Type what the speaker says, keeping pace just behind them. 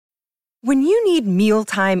When you need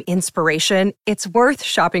mealtime inspiration, it's worth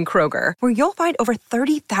shopping Kroger, where you'll find over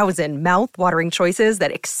 30,000 mouth-watering choices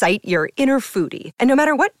that excite your inner foodie. And no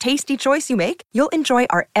matter what tasty choice you make, you'll enjoy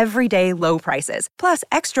our everyday low prices, plus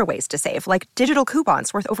extra ways to save, like digital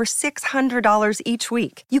coupons worth over $600 each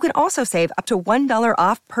week. You can also save up to $1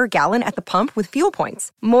 off per gallon at the pump with fuel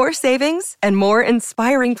points. More savings and more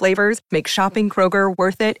inspiring flavors make shopping Kroger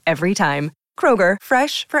worth it every time. Kroger,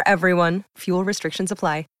 fresh for everyone. Fuel restrictions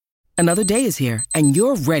apply. Another day is here, and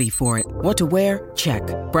you're ready for it. What to wear? Check.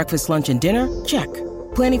 Breakfast, lunch, and dinner? Check.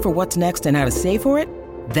 Planning for what's next and how to save for it?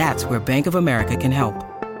 That's where Bank of America can help.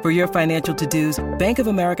 For your financial to-dos, Bank of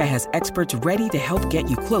America has experts ready to help get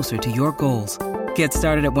you closer to your goals. Get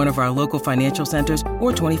started at one of our local financial centers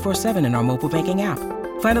or 24/7 in our mobile banking app.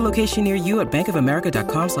 Find a location near you at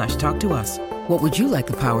bankofamerica.com/talktous. What would you like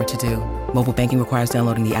the power to do? Mobile banking requires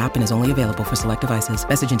downloading the app and is only available for select devices.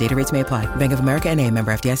 Message and data rates may apply. Bank of America N.A.,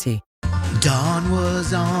 member FDIC. Dawn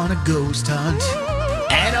was on a ghost hunt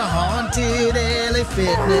at a haunted LA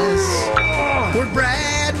Fitness where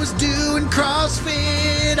Brad was doing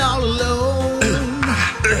CrossFit all alone.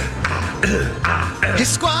 His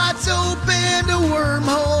squats opened a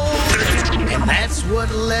wormhole, and that's what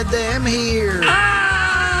led them here.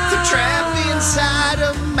 The trap inside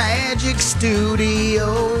a magic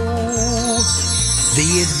studio.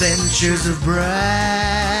 The Adventures of Bradley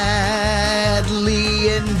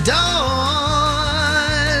and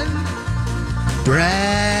Dawn. Bradley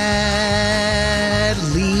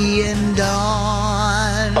and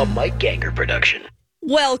Dawn. A Mike Ganger production.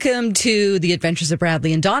 Welcome to the Adventures of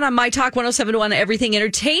Bradley and Dawn on My Talk 107.1 Everything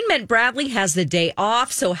Entertainment. Bradley has the day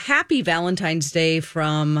off, so happy Valentine's Day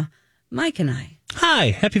from Mike and I. Hi,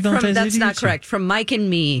 happy Valentine's Day. That's not correct. From Mike and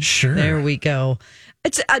me. Sure. There we go.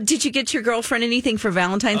 It's, did you get your girlfriend anything for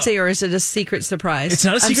Valentine's Day, or is it a secret surprise? It's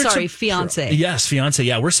not a secret I'm sorry, fiance. Yes, fiance.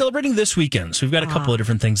 Yeah, we're celebrating this weekend, so we've got a couple of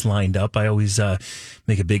different things lined up. I always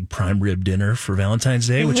make a big prime rib dinner for Valentine's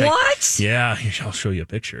Day. Which What? Yeah, I'll show you a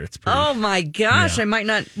picture. It's pretty. Oh my gosh, Yeah. I might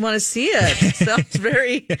not want to see it. It sounds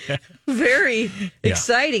very, very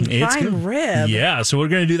exciting. Prime rib. Yeah, so we're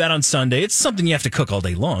going to do that on Sunday. It's something you have to cook all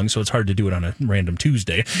day long, so it's hard to do it on a random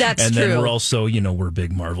Tuesday. That's and true. then we're also, we're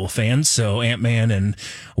big Marvel fans, so Ant-Man and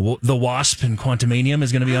The Wasp and Quantumanium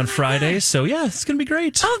is going to be on Friday. So yeah, it's going to be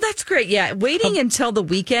great. Oh, that's great. Yeah, waiting until the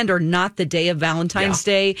weekend or not the day of Valentine's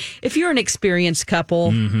Day. If you're an experienced couple,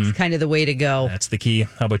 it's kind of the way to go. That's the key.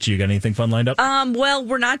 How about you? Got anything fun lined up? Well,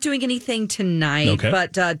 we're not doing anything tonight, Okay.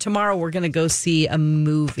 but tomorrow we're going to go see a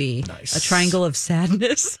movie. Nice. A Triangle of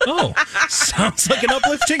Sadness. Oh, sounds like an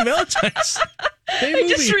uplifting Valentine's Day movie. I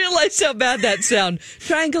just realized how bad that sounds.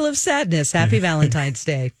 Triangle of Sadness. Happy Valentine's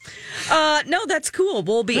Day. No, that's cool.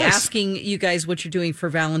 We'll be asking you guys what you're doing for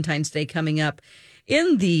Valentine's Day coming up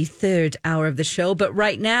in the third hour of the show. But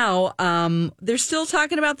right now, they're still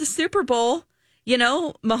talking about the Super Bowl.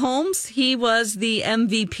 Mahomes, he was the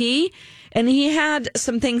MVP, and he had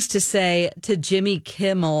some things to say to Jimmy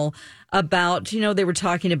Kimmel about, they were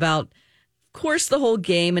talking about, of course, the whole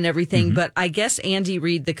game and everything, but I guess Andy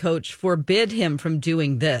Reid, the coach, forbid him from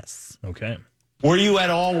doing this. Okay. Were you at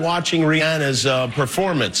all watching Rihanna's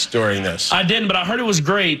performance during this? I didn't, but I heard it was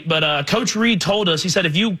great. But Coach Reid told us, he said,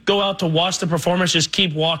 if you go out to watch the performance, just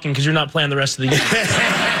keep walking because you're not playing the rest of the game.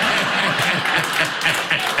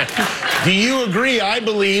 Do you agree? I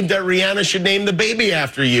believe that Rihanna should name the baby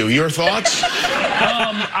after you. Your thoughts?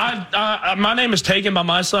 My name is taken by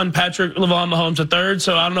my son, Patrick LeVon Mahomes III,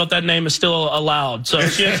 so I don't know if that name is still allowed. So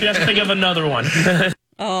she has to think of another one.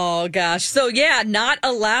 Oh, gosh. So, yeah, not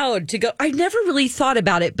allowed to go. I never really thought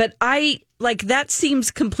about it, but that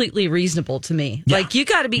seems completely reasonable to me. Yeah. Like, you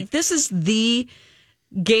got to be, this is the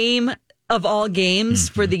game of all games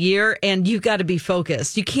for the year, and you got to be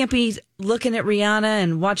focused. You can't be looking at Rihanna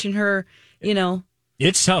and watching her,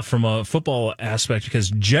 It's tough from a football aspect because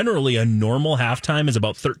generally a normal halftime is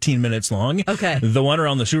about 13 minutes long. Okay. The one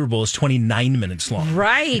around the Super Bowl is 29 minutes long.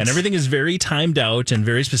 Right. And everything is very timed out and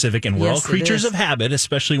very specific. And we're all Yes, it creatures is. of habit,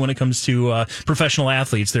 especially when it comes to professional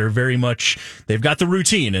athletes. They're very much, they've got the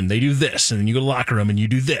routine and they do this. And then you go to the locker room and you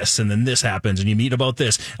do this. And then this happens and you meet about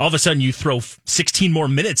this. All of a sudden you throw 16 more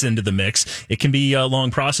minutes into the mix. It can be a long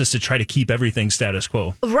process to try to keep everything status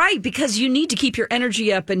quo. Right, because you need to keep your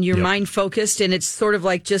energy up and your mind focused, and it's sort of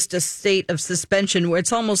like just a state of suspension where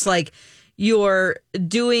it's almost like you're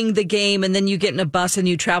doing the game and then you get in a bus and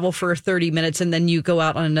you travel for 30 minutes and then you go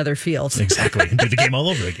out on another field. Exactly. And do the game all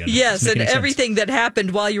over again. Yes, Doesn't and make any everything that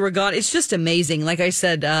happened while you were gone. It's just amazing. Like I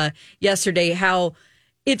said yesterday, how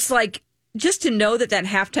it's like just to know that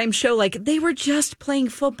halftime show, like they were just playing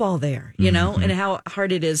football there, and how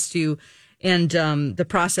hard it is to the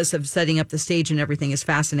process of setting up the stage and everything is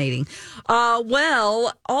fascinating.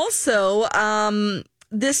 Also,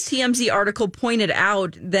 this TMZ article pointed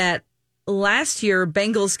out that last year,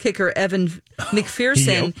 Bengals kicker Evan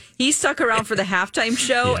McPherson, he stuck around for the halftime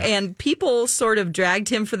show, and people sort of dragged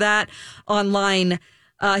him for that online.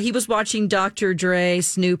 He was watching Dr. Dre,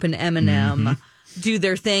 Snoop, and Eminem do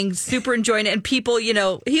their thing, super enjoying it. And people, he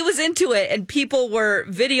was into it, and people were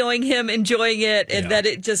videoing him enjoying it, and that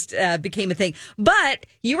it just became a thing. But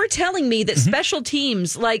you were telling me that special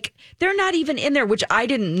teams, they're not even in there, which I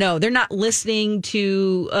didn't know. They're not listening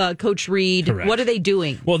to Coach Reed. Correct. What are they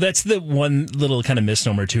doing? Well, that's the one little kind of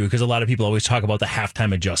misnomer, too, because a lot of people always talk about the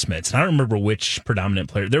halftime adjustments. And I don't remember which predominant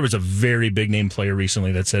player. There was a very big name player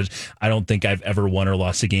recently that said, I don't think I've ever won or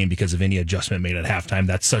lost a game because of any adjustment made at halftime.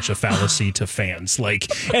 That's such a fallacy to fans.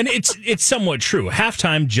 And it's somewhat true.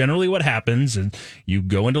 Halftime, generally what happens, and you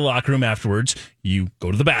go into the locker room afterwards, you go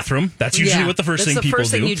to the bathroom. That's usually what the first thing people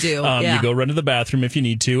do. You do. You go run to the bathroom if you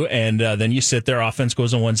need to, and then you sit there. Offense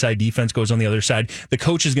goes on one side, defense goes on the other side. The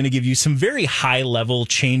coach is going to give you some very high-level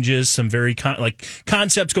changes, some very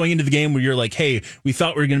concepts going into the game where you're like, hey, we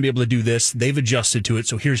thought we were going to be able to do this. They've adjusted to it,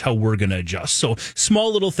 so here's how we're going to adjust. So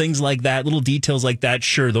small little things like that, little details like that,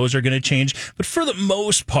 sure, those are going to change. But for the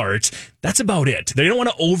most part, that's about it. They don't want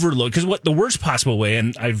to overload, because what the worst possible way,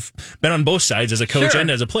 and I've been on both sides as a coach and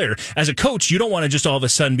as a player. As a coach, you don't want to just all of a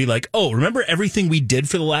sudden be like, oh, remember everything we did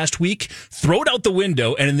for the last week? Throw it out the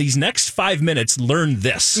window, and in these next 5 minutes, learn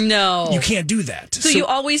this. No. You can't do that.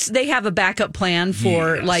 So they have a backup plan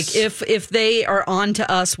for, if they are on to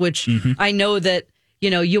us, which I know that,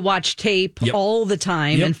 you watch tape all the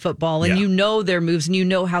time in football, and you know their moves, and you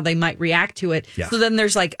know how they might react to it. So then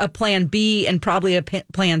there's a plan B and probably a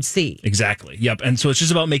plan C. Exactly. Yep. And so it's just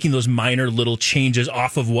about making those minor little changes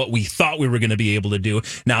off of what we thought we were going to be able to do.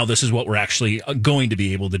 Now this is what we're actually going to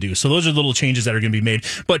be able to do. So those are little changes that are going to be made.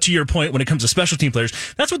 But to your point, when it comes to special team players,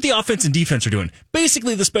 that's what the offense and defense are doing.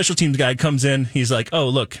 Basically, the special teams guy comes in. He's like, oh,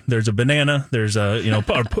 look, there's a banana. There's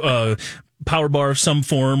a, power bar of some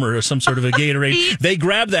form or some sort of a Gatorade. They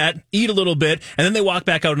grab that, eat a little bit, and then they walk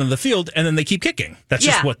back out into the field, and then they keep kicking. That's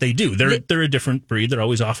just what they do. They're a different breed. They're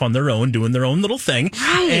always off on their own, doing their own little thing.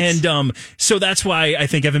 Right. And so that's why I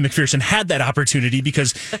think Evan McPherson had that opportunity,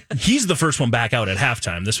 because he's the first one back out at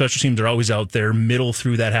halftime. The special teams are always out there middle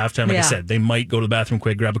through that halftime. Like I said, they might go to the bathroom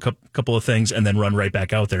quick, grab a couple of things, and then run right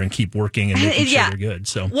back out there and keep working and making sure they're good.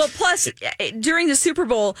 So, well, plus during the Super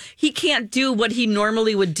Bowl, he can't do what he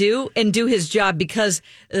normally would do and do his job, because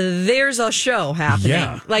there's a show happening.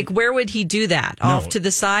 Yeah. Where would he do that? Off to the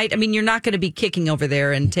side? I mean, you're not going to be kicking over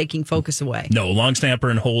there and taking focus away. No, long snapper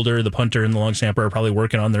and holder, the punter and the long snapper are probably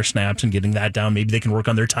working on their snaps and getting that down. Maybe they can work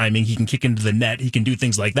on their timing. He can kick into the net. He can do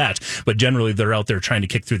things like that. But generally, they're out there trying to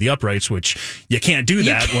kick through the uprights, which you can't do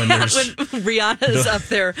that when Rihanna's up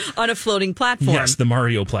there on a floating platform. Yes, the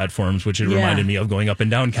Mario platforms, which it reminded me of going up and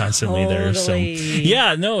down constantly there. So,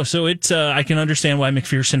 so it's I can understand why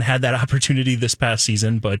McPherson had that opportunity this past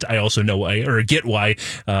season, but I also know get why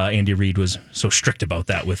Andy Reid was so strict about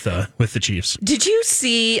that with the Chiefs. Did you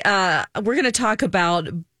see? We're going to talk about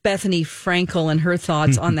Bethany Frankel and her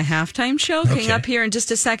thoughts on the halftime show coming up here in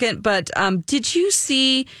just a second. But did you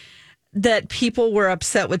see that people were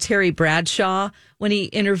upset with Terry Bradshaw when he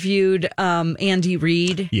interviewed Andy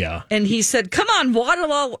Reid? Yeah. And he said, come on,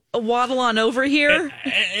 waddle on over here.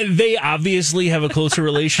 They obviously have a closer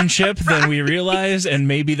relationship than we realize, and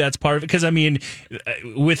maybe that's part of it. Because, I mean,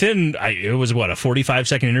 it was, a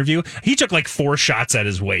 45-second interview? He took 4 shots at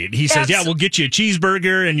his weight. He says, we'll get you a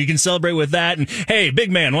cheeseburger, and you can celebrate with that. And, hey,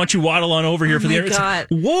 big man, why don't you waddle on over here for the interview?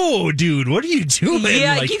 Whoa, dude, what are you doing?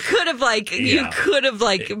 Yeah, you could have,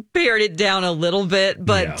 pared it down a little bit,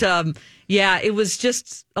 but... it was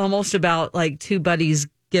just almost about two buddies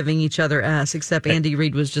giving each other ass, except Andy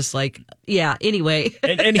Reid was just anyway.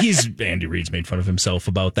 and Andy Reid's made fun of himself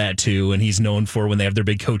about that too, and he's known for when they have their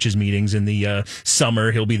big coaches meetings in the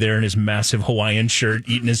summer, he'll be there in his massive Hawaiian shirt,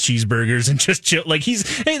 eating his cheeseburgers and just chill.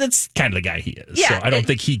 That's kind of the guy he is. Yeah, so I don't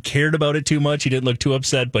think he cared about it too much. He didn't look too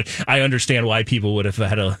upset, but I understand why people would have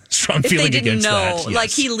had a strong feeling against that.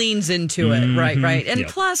 Yes. He leans into it, right. And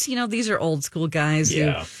plus, these are old school guys.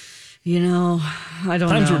 Yeah. I don't know.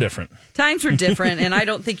 Times were different. And I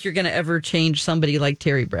don't think you're going to ever change somebody like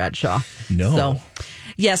Terry Bradshaw. No.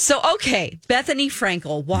 Okay, Bethany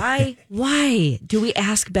Frankel. Why do we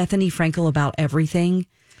ask Bethany Frankel about everything?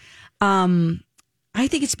 I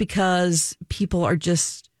think it's because people are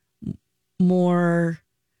just more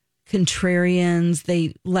contrarians.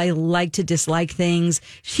 They like to dislike things.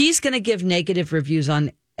 She's going to give negative reviews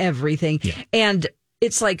on everything. Yeah. And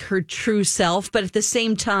it's her true self, but at the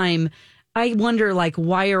same time, I wonder, like,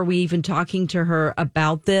 why are we even talking to her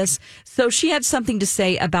about this? So she had something to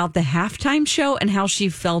say about the halftime show and how she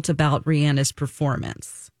felt about Rihanna's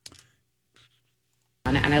performance.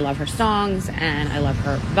 And I love her songs, and I love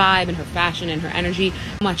her vibe and her fashion and her energy.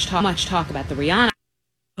 Much talk about the Rihanna.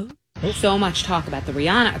 So much talk about the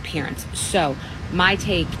Rihanna appearance. So my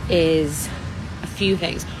take is a few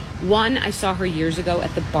things. One, I saw her years ago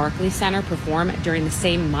at the Barclays Center perform during the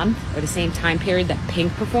same month or the same time period that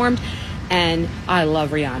Pink performed. And I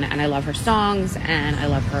love Rihanna, and I love her songs, and I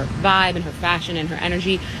love her vibe and her fashion and her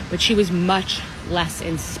energy. But she was much less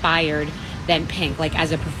inspired than Pink, like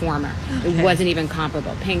as a performer. Okay. It wasn't even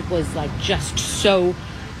comparable. Pink was like just so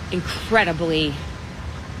incredibly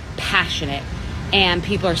passionate. And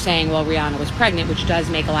people are saying, well, Rihanna was pregnant, which does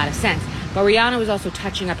make a lot of sense. But Rihanna was also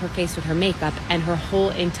touching up her face with her makeup, and her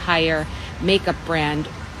whole entire makeup brand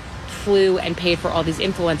flew and paid for all these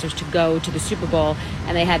influencers to go to the Super Bowl,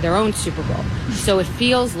 and they had their own Super Bowl. So it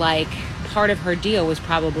feels like part of her deal was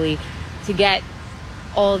probably to get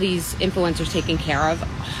all these influencers taken care of.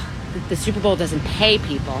 The Super Bowl doesn't pay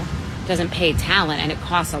people, doesn't pay talent, and it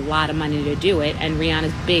costs a lot of money to do it. And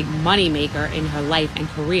Rihanna's big money maker in her life and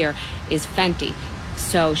career is Fenty.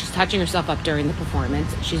 So she's touching herself up during the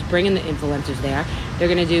performance. She's bringing the influencers there. They're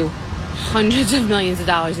going to do hundreds of millions of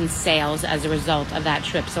dollars in sales as a result of that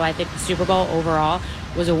trip. So I think the Super Bowl overall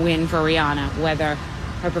was a win for Rihanna, whether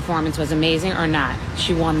her performance was amazing or not.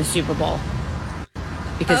 She won the Super Bowl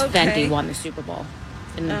because Fenty won the Super Bowl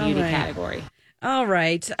in the beauty category. All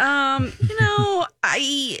right.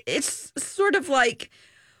 It's sort of like,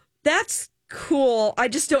 that's cool. I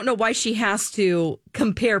just don't know why she has to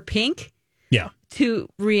compare Pink to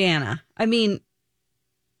Rihanna. I mean,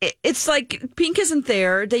 it's like Pink isn't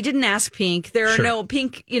there. They didn't ask Pink. There are no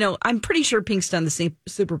Pink, I'm pretty sure Pink's done the same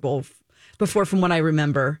Super Bowl before from what I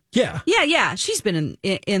remember. Yeah. She's been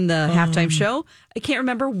in the halftime show. I can't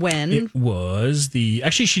remember when. It was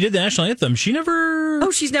actually, she did the national anthem. She's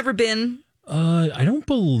never been. I don't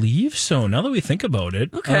believe so. Now that we think about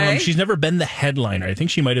it. Okay. She's never been the headliner. I think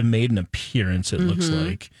she might have made an appearance, it looks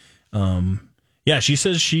like. She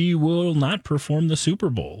says she will not perform the Super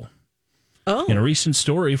Bowl. Oh. In a recent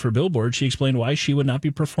story for Billboard, she explained why she would not be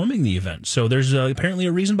performing the event. So there's apparently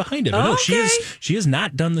a reason behind it. But no, she has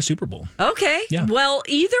not done the Super Bowl. Okay. Yeah. Well,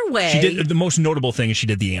 either way. She did. The most notable thing is she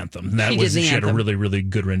did the anthem. She had a really, really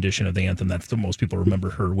good rendition of the anthem. That's the most people remember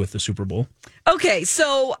her with the Super Bowl. Okay.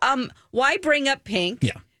 So why bring up Pink?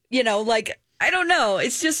 Yeah. I don't know.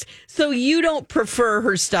 It's just so you don't prefer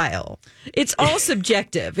her style. It's all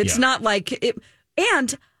subjective. It's not like it.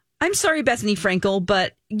 And I'm sorry, Bethany Frankel,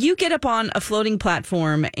 but you get up on a floating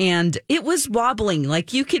platform and it was wobbling.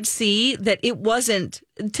 Like you could see that it wasn't,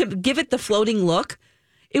 to give it the floating look,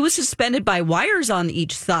 it was suspended by wires on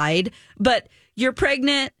each side. But you're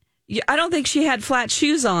pregnant. I don't think she had flat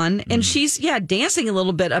shoes on. And she's, dancing a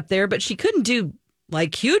little bit up there, but she couldn't do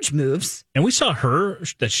like huge moves. And we saw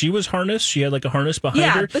that she was harnessed. She had like a harness behind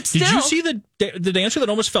her. But still, did you see the dancer that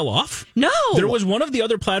almost fell off? No. There was one of the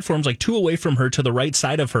other platforms, like 2 away from her to the right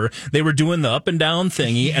side of her. They were doing the up and down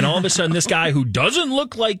thingy. And all of a sudden, this guy who doesn't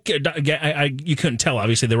look like, you couldn't tell,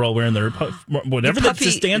 obviously, they were all wearing their, whatever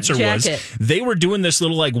this dancer jacket was. They were doing this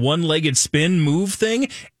little like one-legged spin move thing.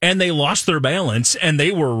 And they lost their balance. And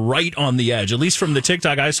they were right on the edge. At least from the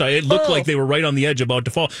TikTok I saw, it looked like they were right on the edge about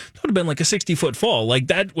to fall. That would have been like a 60-foot fall. Like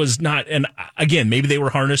that was not, and again, maybe they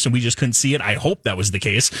were harnessed and we just couldn't see it. I hope that was the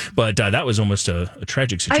case, but that was almost a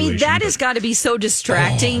tragic situation. I mean, that has got to be so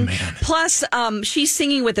distracting. Plus, she's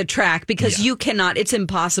singing with a track because you cannot, it's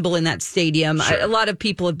impossible in that stadium. A lot of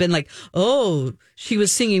people have been like, oh, she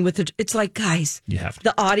was singing with the, it's like, guys, you have to.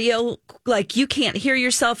 The audio, like you can't hear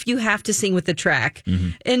yourself. You have to sing with the track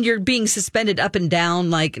and you're being suspended up and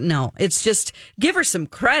down. Like, no, it's just give her some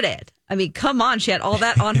credit. I mean, come on. She had all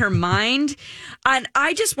that on her mind. And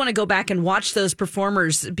I just want to go back and watch those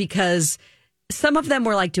performers because some of them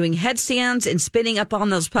were like doing headstands and spinning up on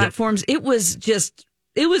those platforms. It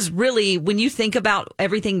was really, when you think about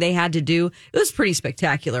everything they had to do, it was pretty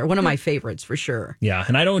spectacular. One of my favorites for sure. Yeah.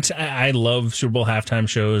 And I love Super Bowl halftime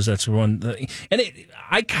shows. That's one. And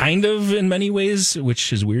I kind of, in many ways,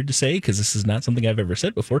 which is weird to say because this is not something I've ever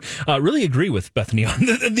said before, really agree with Bethany on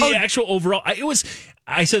the actual overall.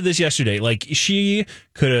 I said this yesterday, like she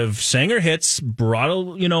could have sang her hits, brought a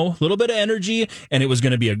little bit of energy, and it was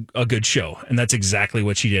going to be a good show. And that's exactly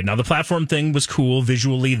what she did. Now, the platform thing was cool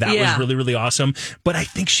visually. That was really, really awesome. But I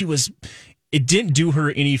think she was it didn't do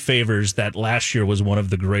her any favors that last year was one of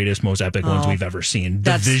the greatest, most epic ones we've ever seen.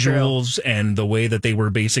 The visuals and the way that they were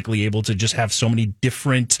basically able to just have so many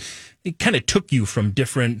different, it kind of took you from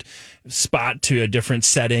different spot to a different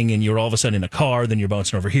setting, and you're all of a sudden in a car, then you're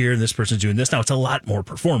bouncing over here, and this person's doing this. Now it's a lot more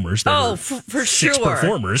performers. For six sure.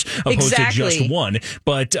 performers opposed to just one.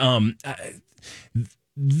 But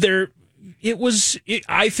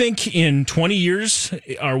I think in 20 years,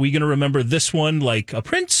 are we going to remember this one like a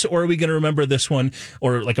Prince, or are we going to remember this one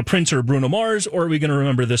or like a Prince or Bruno Mars, or are we going to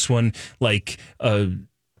remember this one like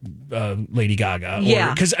Lady Gaga?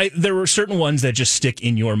 Yeah. Because there were certain ones that just stick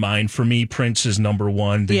in your mind. For me, Prince is number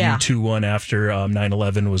one. The U2 one after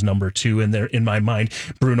 9/11 was number two. And there in my mind,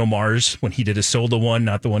 Bruno Mars, when he did his solo one,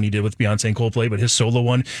 not the one he did with Beyonce and Coldplay, but his solo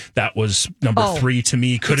one, that was number three to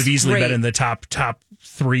me. Could have easily been in the top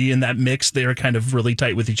three in that mix. They're kind of really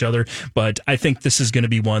tight with each other. But I think this is going to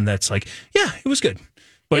be one that's like, yeah, it was good.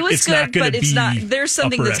 But it was it's good, not going to be. There's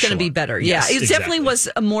something that's going to be better. Yes, it definitely was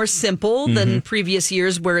more simple than previous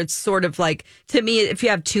years, where it's sort of like, to me, if you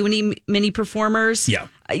have too many performers,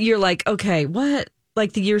 you're like, okay, what?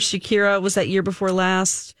 Like the year Shakira, was that year before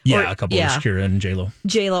last? Yeah, a couple of Shakira and J-Lo.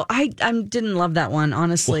 J-Lo. I didn't love that one,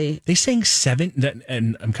 honestly. Well, they sang 7,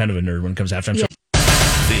 and I'm kind of a nerd when it comes after.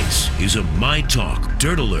 This is a My Talk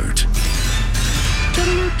Dirt Alert.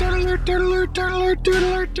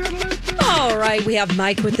 All right, we have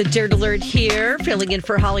Mike with the Dirt Alert here, filling in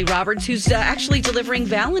for Holly Roberts, who's actually delivering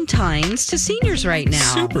Valentine's to seniors right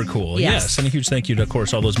now. Super cool. Yes. And a huge thank you to, of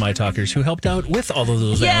course, all those My Talkers who helped out with all of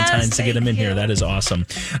those Valentines to get them in here. That is awesome.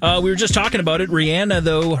 We were just talking about it. Rihanna,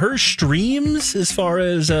 though, her streams, as far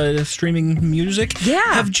as streaming music,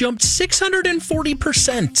 have jumped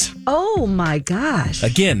 640%. Oh, my gosh.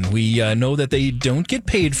 Again, we know that they don't get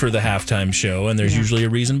paid for the halftime show, and there's usually a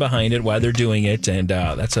reason behind it, why they're doing it, and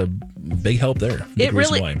that's a big help there.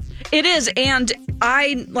 It is. And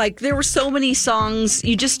there were so many songs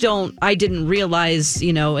I didn't realize,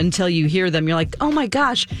 until you hear them, you're like, oh my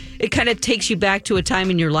gosh, it kind of takes you back to a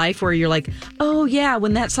time in your life where you're like, oh yeah,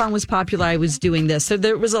 when that song was popular, I was doing this. So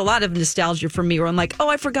there was a lot of nostalgia for me where I'm like, oh,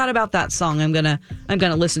 I forgot about that song. I'm gonna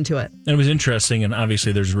listen to it. And it was interesting, and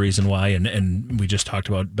obviously there's a reason why, and we just talked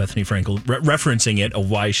about Bethany Frankel referencing it,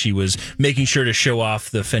 of why she was making sure to show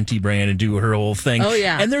off the Fenty brand and do her whole thing. Oh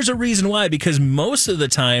yeah. And there's a reason why, because most of the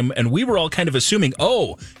time, and we were all kind of assuming,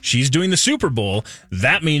 oh, she's doing the Super Bowl,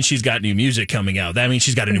 that means she's got new music coming out. That means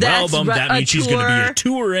she's got a new album. That means she's going to be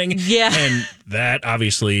touring. Yeah. And that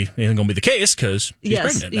obviously isn't going to be the case because she's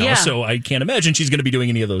pregnant now. So I can't imagine she's going to be doing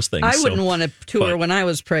any of those things. I wouldn't want to tour when I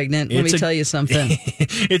was pregnant. Let me tell you something.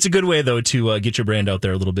 It's a good way, though, to get your brand out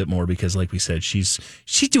there a little bit more because, like we said, she's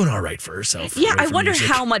doing all right for herself. Yeah, I wonder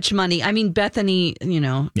how much money. I mean, Bethany,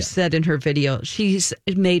 said in her video, she's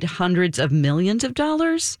made hundreds of millions of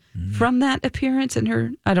dollars from that appearance.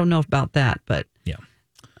 And I don't know about that, but yeah.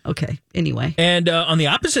 Okay. Anyway. And on the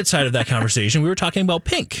opposite side of that conversation, we were talking about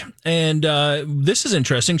Pink. And this is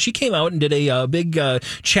interesting. She came out and did a big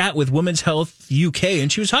chat with Women's Health UK.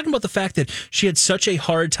 And she was talking about the fact that she had such a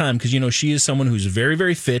hard time because, she is someone who's very,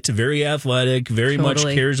 very fit, very athletic, very much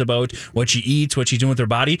cares about what she eats, what she's doing with her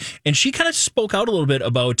body. And she kind of spoke out a little bit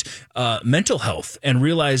about mental health and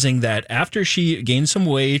realizing that after she gained some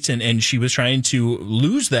weight and she was trying to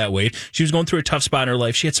lose that weight, she was going through a tough spot in her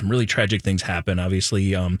life. She had some really tragic things happen.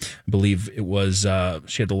 Obviously, I believe it was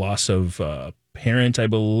she had the loss of parent, I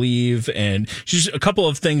believe, and she's a couple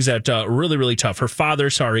of things that really, really tough. Her father,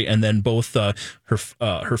 and then both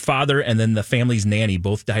her father and then the family's nanny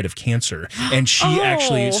both died of cancer. And she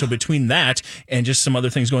actually, so between that and just some other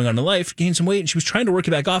things going on in life, gained some weight, and she was trying to work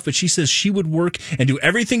it back off. But she says she would work and do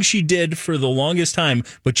everything she did for the longest time,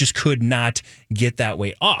 but just could not get that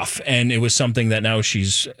weight off. And it was something that now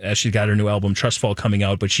she's got her new album Trustfall coming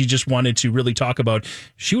out, but she just wanted to really talk about.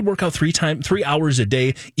 She would work out 3 hours a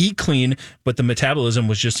day, eat clean, but the metabolism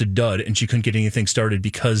was just a dud, and she couldn't get anything started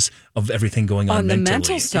because of everything going on mentally. The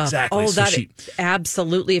mental stuff. Exactly.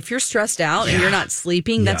 Absolutely. If you're stressed out and you're not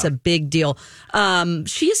sleeping, that's a big deal.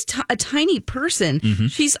 She is a tiny person.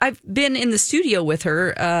 I've been in the studio with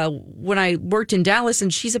her when I worked in Dallas,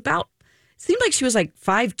 and she's seemed like she was like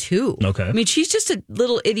 5'2". Okay. I mean, she's just a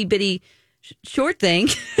little itty bitty short thing.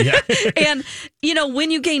 Yeah. And, when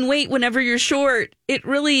you gain weight whenever you're short, it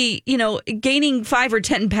really, gaining 5 or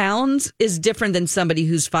 10 pounds is different than somebody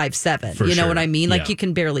who's 5'7". You know what I mean? Like you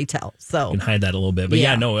can barely tell. So you can hide that a little bit. But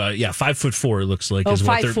 5'4" looks like is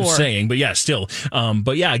what they're saying. But yeah, still.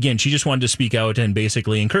 But yeah, again, she just wanted to speak out and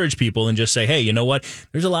basically encourage people and just say, hey, you know what?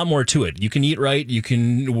 There's a lot more to it. You can eat right, you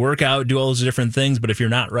can work out, do all those different things. But if you're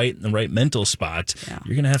not right in the right mental spot,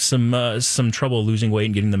 you're going to have some trouble losing weight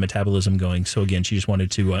and getting the metabolism going going. So again, she just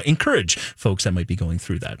wanted to encourage folks that might be going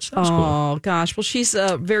through that. So that's cool. Oh, gosh. Well, she's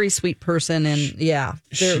a very sweet person, and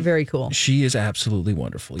very cool. She is absolutely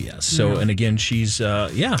wonderful, yes. So, and again, she's, so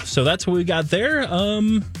that's what we got there.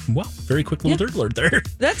 Very quick little dirt alert there.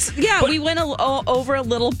 We went over a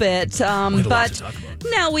little bit, but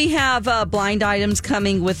now we have blind items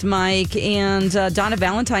coming with Mike, and Donna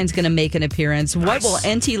Valentine's going to make an appearance. Nice. What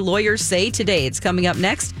will NT Lawyer say today? It's coming up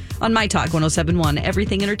next on My Talk 107.1,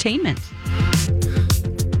 Everything Entertainment.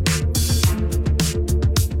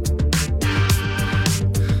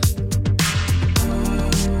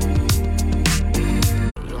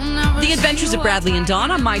 The Adventures of Bradley and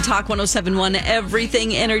Dawn on My Talk 107.1,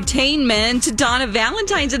 Everything Entertainment. Donna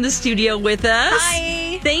Valentine's in the studio with us.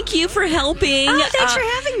 Hi. Thank you for helping. Oh, thanks for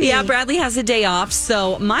having me. Yeah, Bradley has a day off,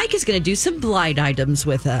 so Mike is going to do some blind items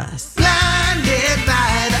with us. Blinded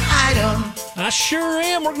by the item. I sure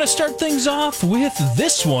am. We're going to start things off with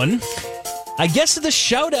this one. I guess the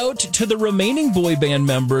shout out to the remaining boy band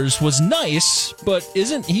members was nice, but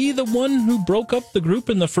isn't he the one who broke up the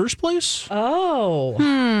group in the first place? Oh.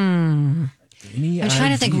 I'm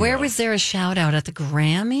trying to think. Where was there a shout out at the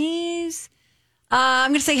Grammys?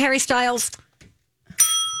 I'm going to say Harry Styles.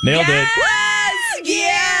 Nailed it.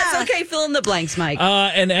 Yes. Okay, fill in the blanks, Mike.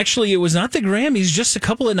 And actually, it was not the Grammys. Just a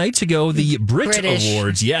couple of nights ago, the British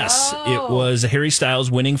Awards. Yes, It was Harry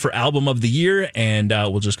Styles winning for Album of the Year. And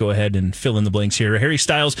we'll just go ahead and fill in the blanks here. Harry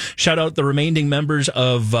Styles shout out the remaining members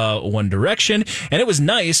of One Direction. And it was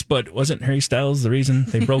nice, but wasn't Harry Styles the reason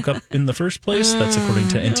they broke up in the first place? That's according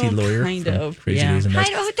to NT Lawyer. Kind of. Crazy Days and Nights.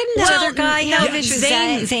 Didn't that other guy have it?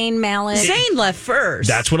 Zayn Malik. Zayn left first.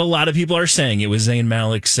 That's what a lot of people are saying. It was Zayn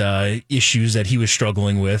Malik's issues that he was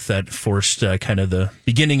struggling with that forced kind of the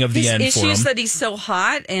beginning of the end for him. Issues that he's so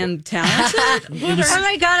hot and talented? Oh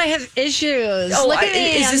my God, I have issues. Oh, Look at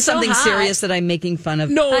me. Is this I'm something so serious that I'm making fun of?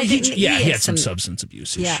 No, he had some substance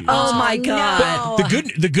abuse issues. Oh my God. But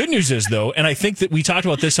the good news is, though, and I think that we talked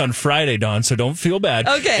about this on Friday, Dawn, so don't feel bad.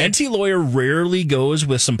 Okay. NT Lawyer rarely goes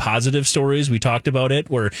with some positive stories. We talked about it,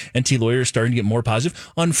 where NT Lawyer is starting to get more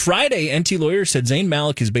positive. On Friday, NT Lawyer said Zayn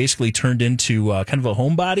Malik has basically turned into kind of a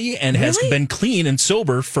homebody and has been clean and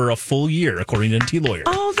sober for a full year, according to NT Lawyer.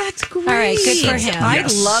 Oh, that's great. All right, good for him. I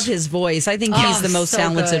love his voice. I think he's the most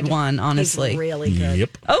talented one, honestly. He's really good.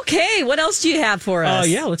 Yep. Okay, what else do you have for us?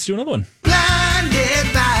 Let's do another one.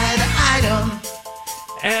 Blinded by the item.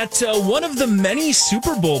 At one of the many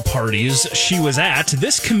Super Bowl parties she was at,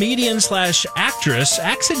 this comedian/actress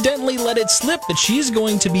accidentally let it slip that she's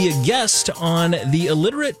going to be a guest on the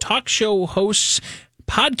Illiterate Talk Show Hosts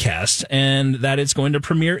podcast, and that it's going to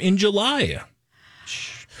premiere in July.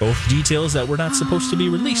 Both details that were not supposed to be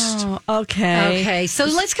released. Okay. So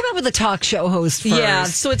let's come up with a talk show host first. Yeah,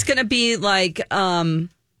 so it's going to be like...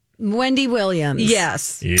 Wendy Williams.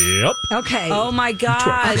 Yes. Yep. Okay. Oh my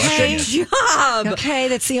God. Okay. Good job. Okay,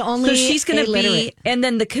 that's the only. So she's going to be, and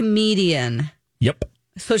then the comedian. Yep.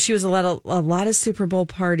 So she was a lot of Super Bowl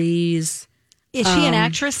parties. Is she an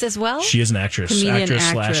actress as well? She is an actress.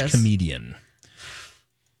 Actress/comedian.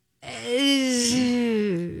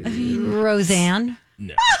 Roseanne.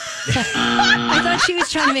 No. I thought she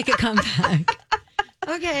was trying to make a comeback.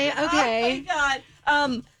 Okay. Oh my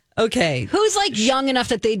God. Okay. Who's like young enough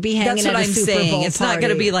that they'd be hanging at a Super Bowl It's party? not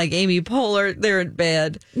going to be like Amy Poehler. They're in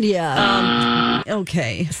bed. Yeah.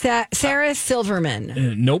 Okay. Sarah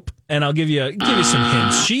Silverman. Nope. And I'll give you some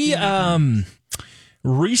hints. She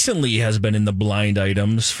recently has been in the blind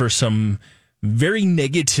items for some very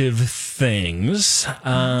negative things.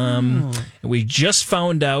 We just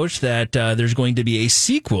found out that there's going to be a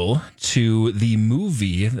sequel to the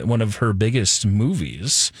movie, one of her biggest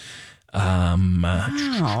movies.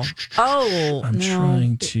 Wow. I'm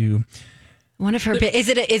trying to. One of her. Is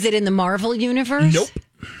it in the Marvel universe? Nope.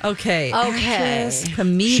 Okay. Actress,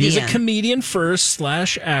 comedian. She's a comedian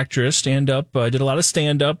first/actress. Stand up. Did a lot of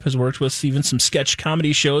stand up. Has worked with even some sketch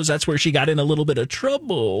comedy shows. That's where she got in a little bit of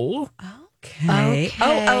trouble. Okay.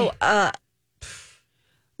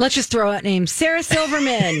 Let's just throw out names. Sarah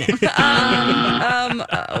Silverman. What's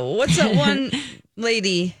that one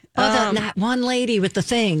lady? That one lady with the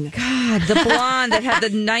thing. God, the blonde that had the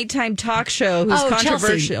nighttime talk show who's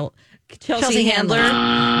controversial. Chelsea Handler.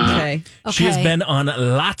 Okay. She has been on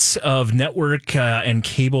lots of network and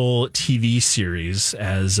cable TV series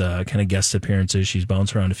as kind of guest appearances. She's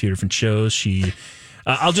bounced around a few different shows.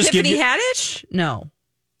 I'll just Tiffany give you. Haddish? No.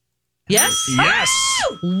 Yes? Yes.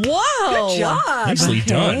 Whoa. Good job. Nicely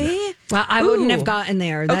done. Well, I wouldn't have gotten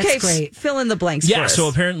there. That's okay, great. Fill in the blanks. Yeah, for us. so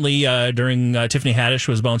apparently during Tiffany Haddish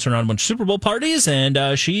was bouncing around a bunch of Super Bowl parties,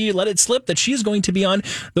 and she let it slip that she is going to be on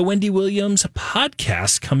the Wendy Williams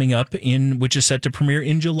podcast coming up which is set to premiere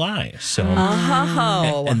in July. So,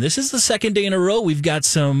 and this is the second day in a row we've got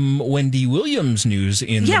some Wendy Williams news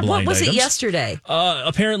in the blind what was items. it yesterday?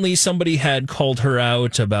 Apparently somebody had called her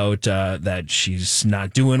out about that she's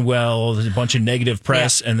not doing well. There's a bunch of negative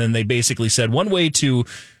press, and then they basically said one way to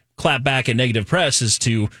clap back at negative press is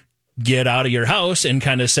to get out of your house and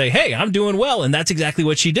kind of say, hey, I'm doing well. And that's exactly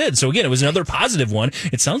what she did. So again, it was another positive one.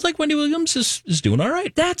 It sounds like Wendy Williams is doing all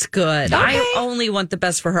right. That's good. Okay. I only want the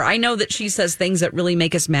best for her. I know that she says things that really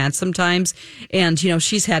make us mad sometimes. And,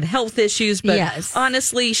 she's had health issues, but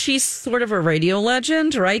honestly, she's sort of a radio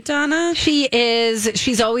legend, right, Donna? She is.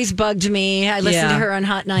 She's always bugged me. I listened to her on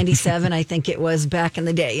Hot 97, I think it was back in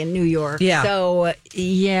the day in New York. Yeah. So,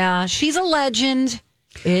 yeah, she's a legend.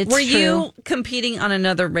 Were you competing on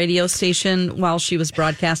another radio station while she was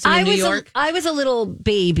broadcasting in New York? I was a little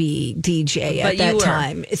baby DJ at that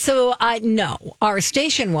time. So no, our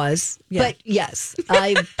station was, but yes,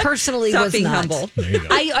 I personally was being not. humble. There you go.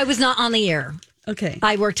 I was not on the air. Okay.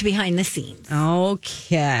 I worked behind the scenes.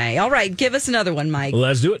 Okay. All right. Give us another one, Mike.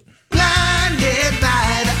 Let's do it. Blinded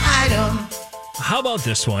by the item. How about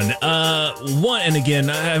this one? And again,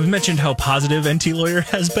 I've mentioned how positive NT Lawyer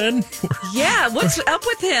has been. Yeah, what's up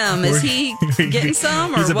with him? Is he getting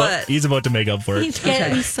some or what? He's about to make up for it. He's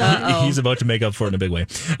getting some. He's about to make up for it in a big way.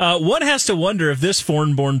 One has to wonder if this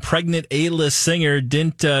foreign-born pregnant A-list singer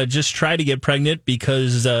didn't just try to get pregnant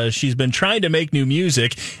because she's been trying to make new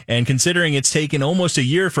music, and considering it's taken almost a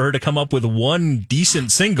year for her to come up with one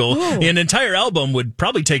decent single, an entire album would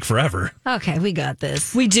probably take forever. Okay, we got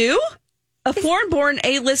this. We do? A foreign-born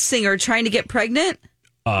A-list singer trying to get pregnant?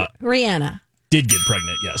 Rihanna. Did get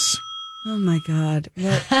pregnant, yes. Oh, my God.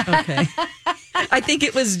 What? Okay. I think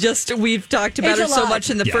it was just, we've talked about her so much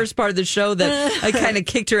in the first part of the show that I kind of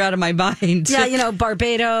kicked her out of my mind. Yeah,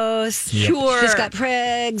 Barbados. Yep. Sure. She's got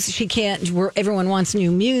pregs. She can't, everyone wants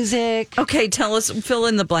new music. Okay, tell us, fill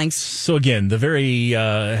in the blanks. So again, the very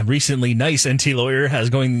recently nice NT Lawyer has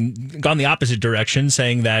gone the opposite direction,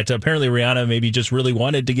 saying that apparently Rihanna maybe just really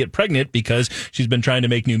wanted to get pregnant because she's been trying to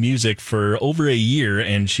make new music for over a year,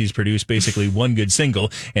 and she's produced basically one good single,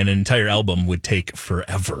 and an entire album would take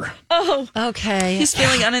forever. Oh, okay. He's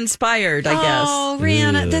feeling uninspired, I guess. Oh,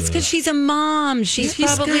 Rihanna, that's because she's a mom. She's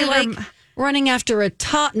probably running after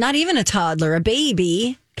not even a toddler, a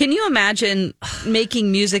baby. Can you imagine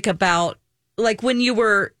making music about like when you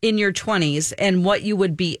were in your 20s and what you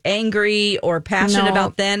would be angry or passionate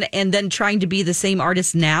about then, and then trying to be the same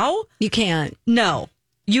artist now? You can't. No.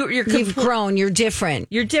 You've grown. You're different.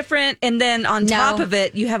 You're different. And then on top of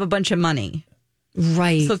it, you have a bunch of money.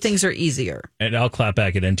 Right. So things are easier. And I'll clap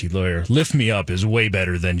back at NT Lawyer. Lift Me Up is way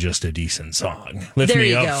better than just a decent song. Lift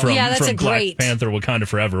Me Up from Black Panther Wakanda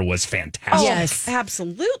Forever was fantastic. Oh, yes,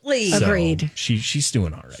 absolutely. So agreed. She's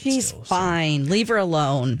doing all right. She's fine. Leave her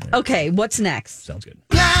alone. Okay, what's next? Sounds good.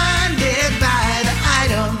 Blinded by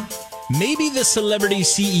the item. Maybe the celebrity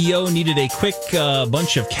CEO needed a quick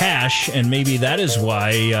bunch of cash, and maybe that is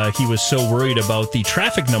why he was so worried about the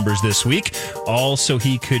traffic numbers this week. Also,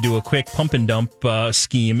 he could do a quick pump and dump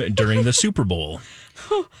scheme during the Super Bowl.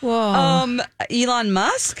 Whoa. Elon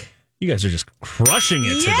Musk? You guys are just crushing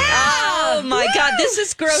it today. Oh my God, this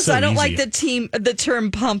is gross. So I don't easy. like the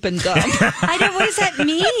term pump and dump. I don't. What does that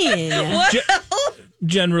mean?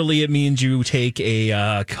 Generally, it means you take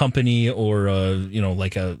a company or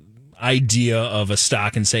like a idea of a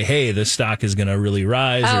stock and say, hey, this stock is going to really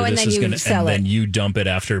rise, or and this then is you going to, sell and it. then you dump it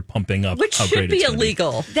after pumping up. Which how should great be it's gonna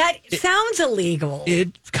illegal. That sounds illegal.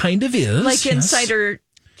 It kind of is, Like yes. insider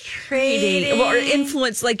trading or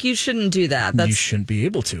influence. Like you shouldn't do that. You shouldn't be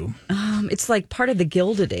able to. It's like part of the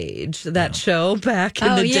Gilded Age, that show back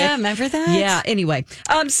in the day. Yeah, remember that? Yeah. Anyway,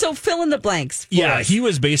 so fill in the blanks. For us. He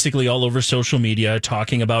was basically all over social media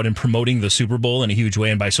talking about and promoting the Super Bowl in a huge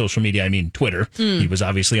way. And by social media, I mean Twitter. He was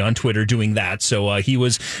obviously on Twitter doing that. So he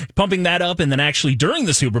was pumping that up. And then actually during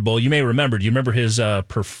the Super Bowl, you may remember. Do you remember his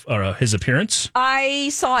appearance? I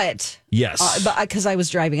saw it. Yes. Because I was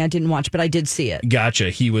driving. I didn't watch, but I did see it. Gotcha.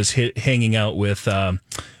 He was hanging out with,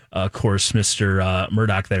 of course, Mr.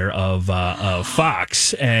 Murdoch there of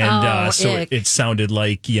Fox. And so it sounded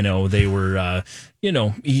like, they were,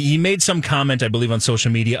 he made some comment, I believe, on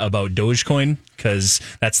social media about Dogecoin, because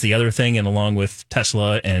that's the other thing. And along with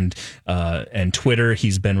Tesla and Twitter,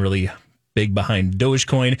 he's been really big behind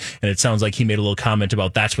Dogecoin, and it sounds like he made a little comment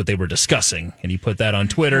about that's what they were discussing, and he put that on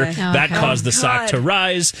Twitter. Okay. That caused the stock to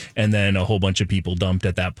rise, and then a whole bunch of people dumped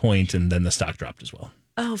at that point, and then the stock dropped as well.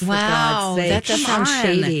 Oh, for wow, God's sake. that does sound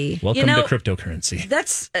shady. Welcome to cryptocurrency.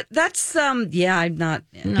 That's yeah, I'm not.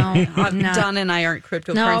 No, Donna and I aren't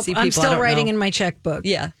cryptocurrency people. I'm still writing in my checkbook.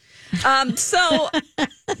 Yeah. So,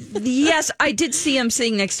 yes, I did see him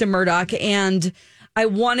sitting next to Murdoch, and I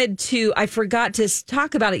forgot to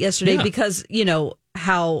talk about it yesterday because,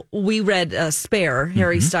 how we read Spare,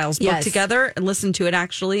 Harry Styles' book together and listened to it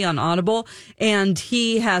actually on Audible, and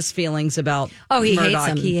he has feelings about he Murdoch. hates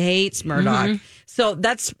him. He hates Murdoch. So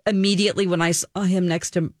that's immediately when I saw him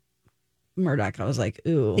next to Murdoch, I was like,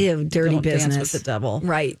 ooh, dirty don't business dance with the devil.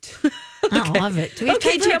 Right. I love it. Do we have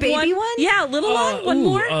time do for you a baby one? Yeah, a little one. One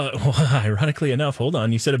more. Ironically enough, hold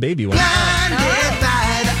on. You said a baby one.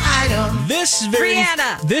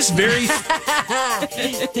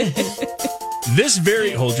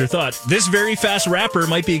 Hold your thought. This very fast rapper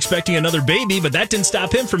might be expecting another baby, but that didn't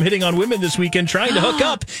stop him from hitting on women this weekend trying to hook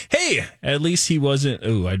up. Hey, at least he wasn't.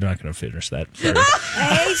 Oh, I'm not going to finish that. Sorry.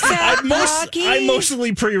 I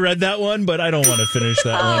mostly pre-read that one, but I don't want to finish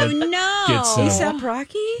that one. Oh, no. ASAP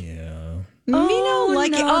Rocky? Yeah. He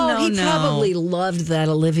probably loved that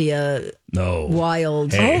Olivia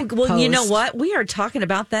Wilde. Hey. Oh, well, post. you know what? We are talking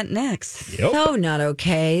about that next. Yep. So not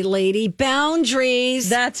okay, lady. Boundaries.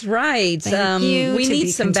 That's right. Thank you. We To need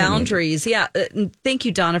be some continued. boundaries. Yeah. Thank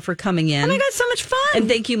you, Donna, for coming in. Oh my God, so much fun. And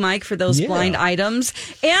thank you, Mike, for those blind items.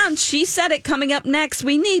 And she said it coming up next.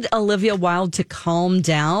 We need Olivia Wilde to calm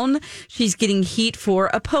down. She's getting heat for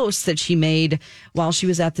a post that she made while she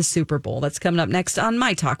was at the Super Bowl. That's coming up next on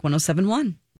My Talk 107.1.